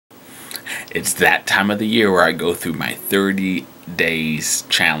It's that time of the year where I go through my 30 days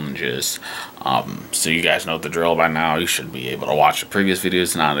challenges. So you guys know the drill by now. You should be able to watch the previous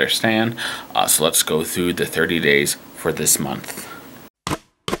videos and understand. So let's go through the 30 days for this month.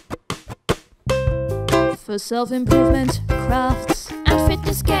 For self-improvement, crafts, and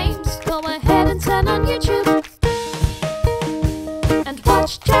fitness games, go ahead and turn on YouTube and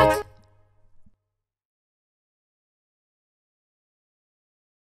watch Jack.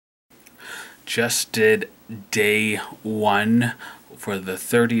 Just did day 1 for the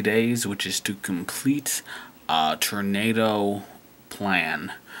 30 days, which is to complete a tornado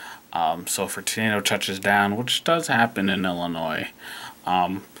plan. So for tornado touches down, which does happen in Illinois,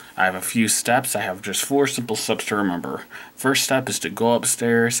 I have a few steps. I have just 4 simple steps to remember. First step is to go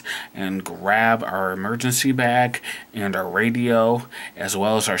upstairs and grab our emergency bag and our radio, as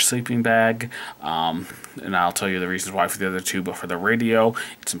well as our sleeping bag. And I'll tell you the reasons why for the other 2, but for the radio,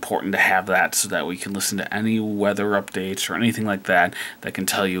 it's important to have that so that we can listen to any weather updates or anything like that that can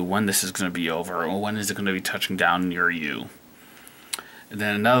tell you when this is going to be over or when is it going to be touching down near you. And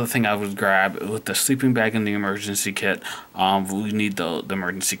then another thing I would grab with the sleeping bag and the emergency kit, we need the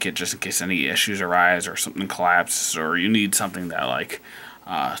emergency kit just in case any issues arise or something collapses or you need something that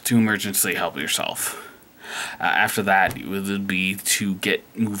to emergency help yourself. After that, it would be to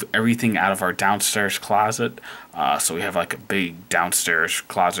move everything out of our downstairs closet. So we have like a big downstairs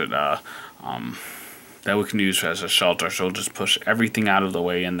closet that we can use as a shelter. So we'll just push everything out of the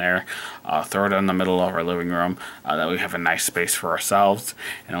way in there, throw it in the middle of our living room, that we have a nice space for ourselves.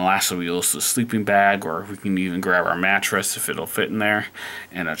 And then lastly, we use the sleeping bag, or we can even grab our mattress if it'll fit in there,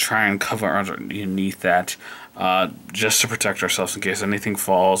 and try and cover underneath that, just to protect ourselves in case anything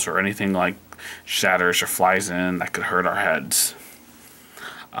falls or anything like shatters or flies in that could hurt our heads.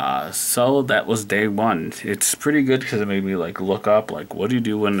 So that was day 1. It's pretty good because it made me look up what do you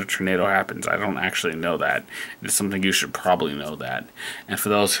do when a tornado happens. I don't actually know that. It's something you should probably know that. And for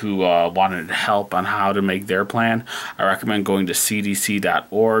those who wanted help on how to make their plan, I recommend going to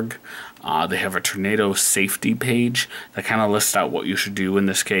cdc.org. They have a tornado safety page that kind of lists out what you should do in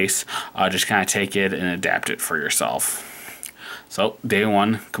this case. Just kind of take it and adapt it for yourself. So day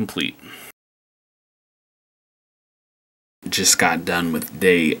 1 complete. Just got done with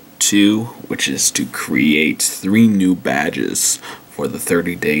day 2, which is to create 3 new badges for the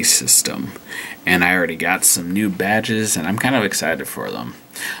 30-day system. And I already got some new badges and I'm kind of excited for them.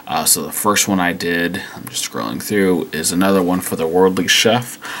 So the first one I did, I'm just scrolling through, is another one for the Worldly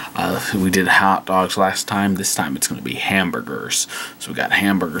Chef. We did hot dogs last time. This time it's going to be hamburgers. So we got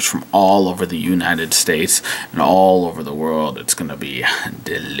hamburgers from all over the United States and all over the world. It's going to be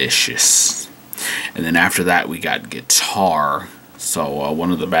delicious. And then after that, we got guitar. So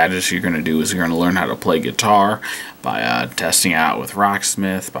one of the badges you're going to do is you're going to learn how to play guitar by testing out with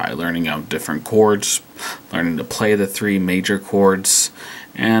Rocksmith, by learning out different chords, learning to play the 3 major chords,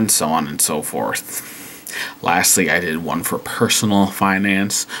 and so on and so forth. Lastly, I did one for personal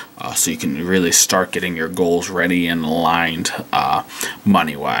finance, so you can really start getting your goals ready and aligned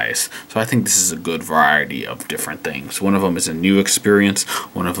money-wise. So I think this is a good variety of different things. One of them is a new experience,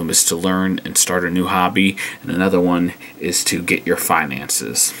 one of them is to learn and start a new hobby, and another one is to get your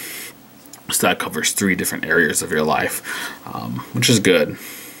finances. So that covers 3 different areas of your life, which is good.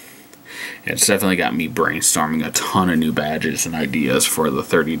 It's definitely got me brainstorming a ton of new badges and ideas for the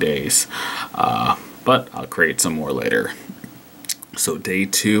 30 days. But I'll create some more later. So day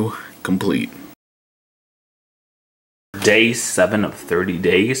 2 complete. Day 7 of 30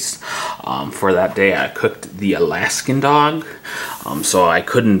 days. For that day I cooked the Alaskan dog. So I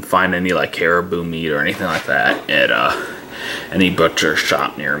couldn't find any caribou meat or anything like that at any butcher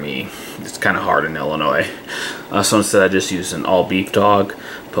shop near me. It's kind of hard in Illinois. So instead I just used an all beef dog.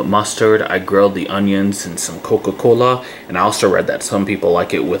 Put mustard. I grilled the onions and some Coca-cola, and I also read that some people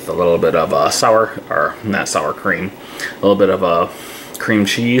like it with a little bit of not sour cream, a little bit of cream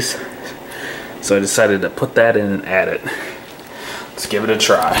cheese. So I decided to put that in and add it. Let's give it a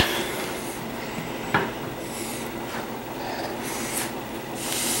try.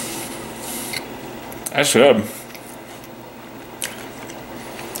 That's good.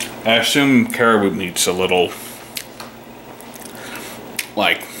 I assume caribou meat's a little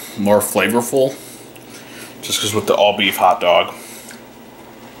more flavorful, just because with the all beef hot dog,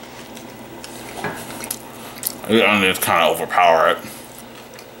 it's kind of overpower it.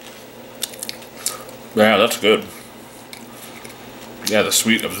 But yeah, that's good. Yeah, the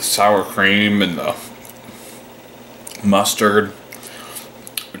sweet of the sour cream and the mustard,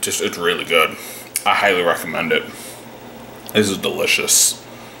 it's really good. I highly recommend it. This is delicious.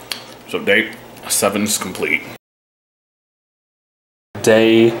 So day 7 is complete.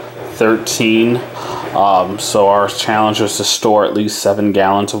 Day 13. So our challenge was to store at least 7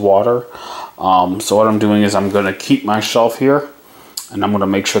 gallons of water. So what I'm doing is I'm going to keep my shelf here, and I'm going to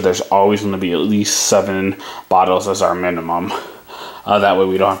make sure there's always going to be at least 7 bottles as our minimum. That way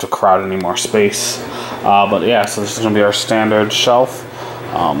we don't have to crowd any more space. But yeah, so this is going to be our standard shelf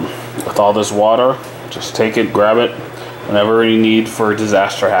with all this water. Just take it, grab it whenever you need for a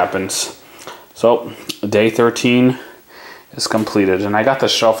disaster happens. So day 13 is completed, and I got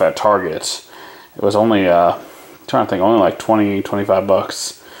this shelf at Target. It was only, I'm trying to think, only like 20, 25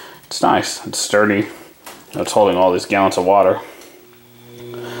 bucks. It's nice, it's sturdy. It's holding all these gallons of water.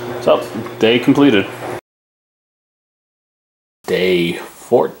 So, day completed. Day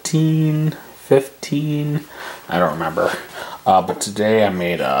 14, 15, I don't remember. But today I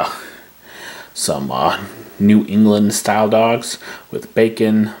made some New England style dogs with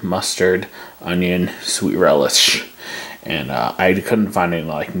bacon, mustard, onion, sweet relish. And I couldn't find any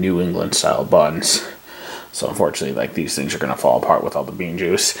like New England style buns. So unfortunately, like, these things are gonna fall apart with all the bean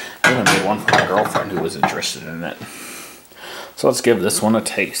juice. I even made one for my girlfriend who was interested in it. So let's give this one a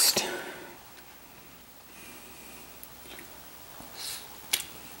taste.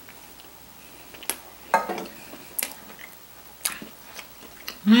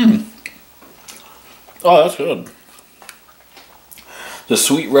 Oh, that's good. The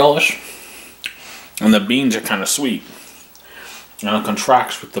sweet relish and the beans are kind of sweet, and it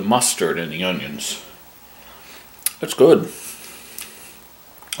contracts with the mustard and the onions. It's good.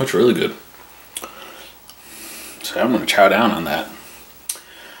 It's really good. So I'm going to chow down on that.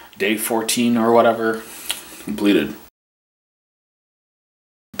 Day 14 or whatever completed.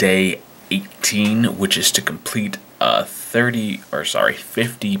 Day 18, which is to complete a 50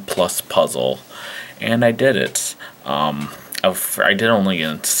 plus puzzle, and I did it. I did only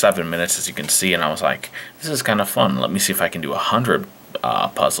in 7 minutes, as you can see, and I was like, this is kind of fun. Let me see if I can do 100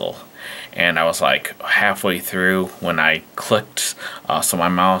 puzzle. And I was like halfway through when I clicked. So my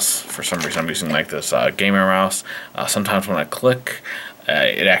mouse, for some reason I'm using like this gamer mouse. Sometimes when I click,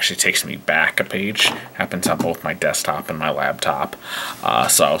 it actually takes me back a page. Happens on both my desktop and my laptop.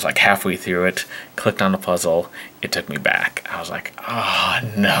 So I was like halfway through it, clicked on the puzzle, it took me back. I was like, oh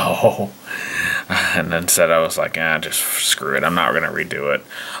no. And instead I was like, just screw it, I'm not going to redo it.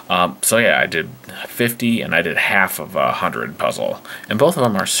 So yeah, I did 50 and I did half of 100 puzzle. And both of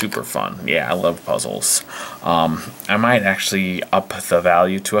them are super fun. Yeah, I love puzzles. I might actually up the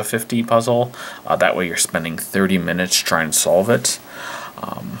value to a 50 puzzle. That way you're spending 30 minutes trying to solve it.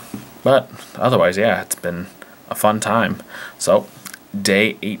 But otherwise, yeah, it's been a fun time. So,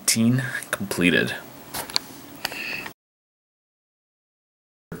 day 18 completed.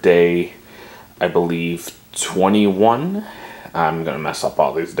 Day, I believe, 21. I'm going to mess up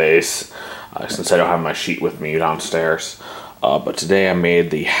all these days since I don't have my sheet with me downstairs. But today I made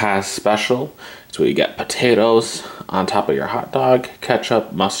the Has Special. It's where you get potatoes on top of your hot dog,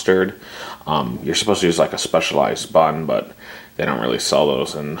 ketchup, mustard. You're supposed to use like a specialized bun, but they don't really sell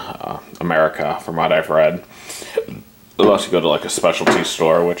those in America, from what I've read. Unless you go to like a specialty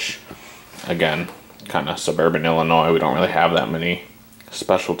store, which, again, kind of suburban Illinois, we don't really have that many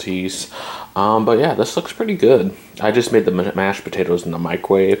specialties. But yeah, this looks pretty good. I just made the mashed potatoes in the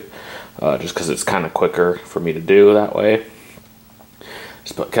microwave, just because it's kind of quicker for me to do that way.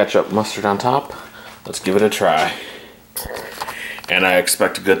 Just put ketchup, mustard on top. Let's give it a try. And I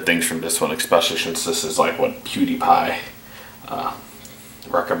expect good things from this one, especially since this is like what PewDiePie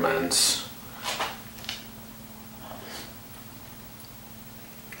recommends.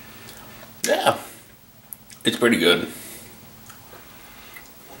 Yeah, it's pretty good.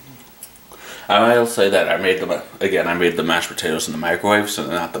 I will say that I made the mashed potatoes in the microwave, so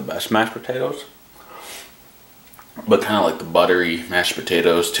they're not the best mashed potatoes. But kind of like the buttery mashed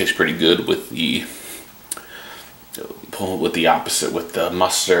potatoes taste pretty good with the opposite, with the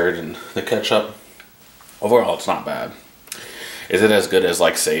mustard and the ketchup. Overall, it's not bad. Is it as good as,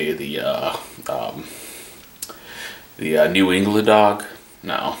 like, say, the New England dog?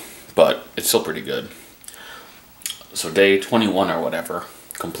 No, but it's still pretty good. So day 21 or whatever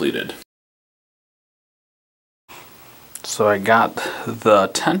completed. So I got the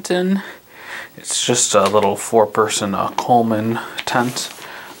tent in. It's just a little 4-person Coleman tent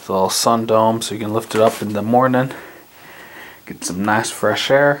with a little sun dome, so you can lift it up in the morning, get some nice fresh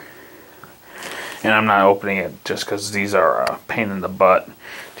air. And I'm not opening it just because these are a pain in the butt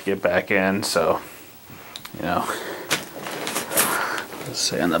to get back in, so, you know, let's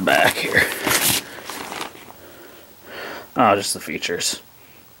say on the back here. Oh, just the features.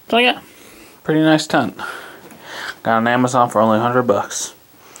 So yeah, pretty nice tent. Got on Amazon for only 100 bucks.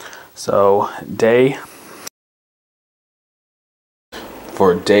 So, for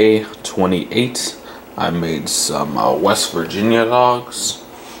for day 28, I made some West Virginia dogs.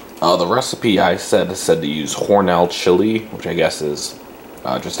 The recipe I said to use Hormel chili, which I guess is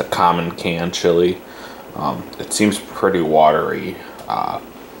just a common canned chili. It seems pretty watery, a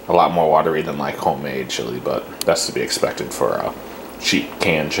lot more watery than like homemade chili, but that's to be expected for a cheap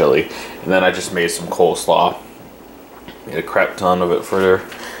canned chili. And then I just made some coleslaw. Made a crap ton of it for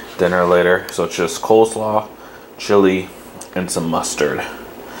dinner later. So it's just coleslaw, chili, and some mustard.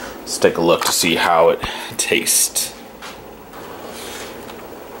 Let's take a look to see how it tastes.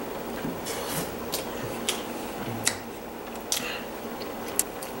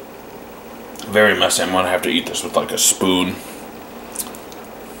 Very messy. I'm gonna have to eat this with like a spoon.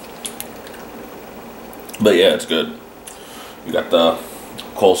 But yeah, it's good. You got the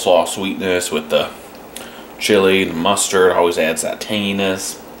coleslaw sweetness with the chili and mustard. Always adds that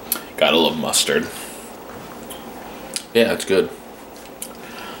tanginess. Gotta love mustard. Yeah, it's good.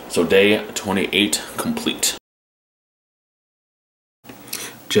 So day 28 complete.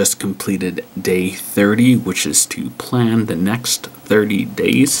 Just completed day 30, which is to plan the next 30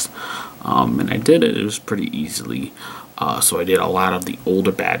 days. And I did it. It was pretty easily. So I did a lot of the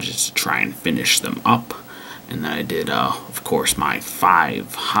older badges to try and finish them up. And then I did, of course, my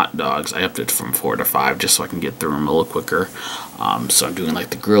 5 hot dogs. I upped it from 4 to 5 just so I can get through them a little quicker. So I'm doing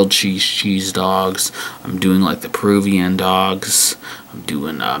like the grilled cheese dogs. I'm doing like the Peruvian dogs. I'm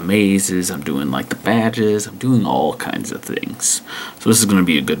doing mazes. I'm doing like the badges. I'm doing all kinds of things. So this is going to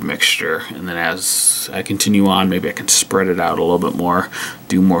be a good mixture. And then as I continue on, maybe I can spread it out a little bit more,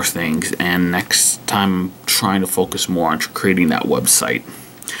 do more things. And next time I'm trying to focus more on creating that website.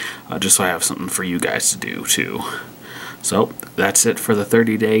 Just so I have something for you guys to do too. So that's it for the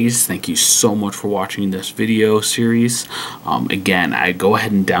 30 days. Thank you so much for watching this video series. Again, I go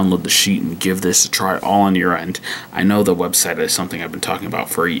ahead and download the sheet and give this a try all on your end. I know the website is something I've been talking about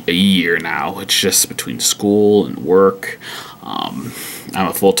for a year now. It's just between school and work. I'm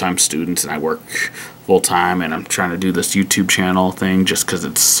a full-time student and I work full-time, and I'm trying to do this YouTube channel thing just because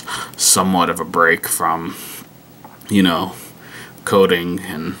it's somewhat of a break from, you know, coding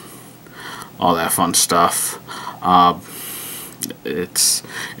and all that fun stuff.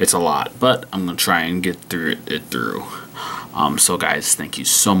 It's a lot, but I'm gonna try and get through it. So guys, thank you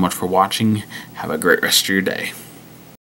so much for watching. Have a great rest of your day.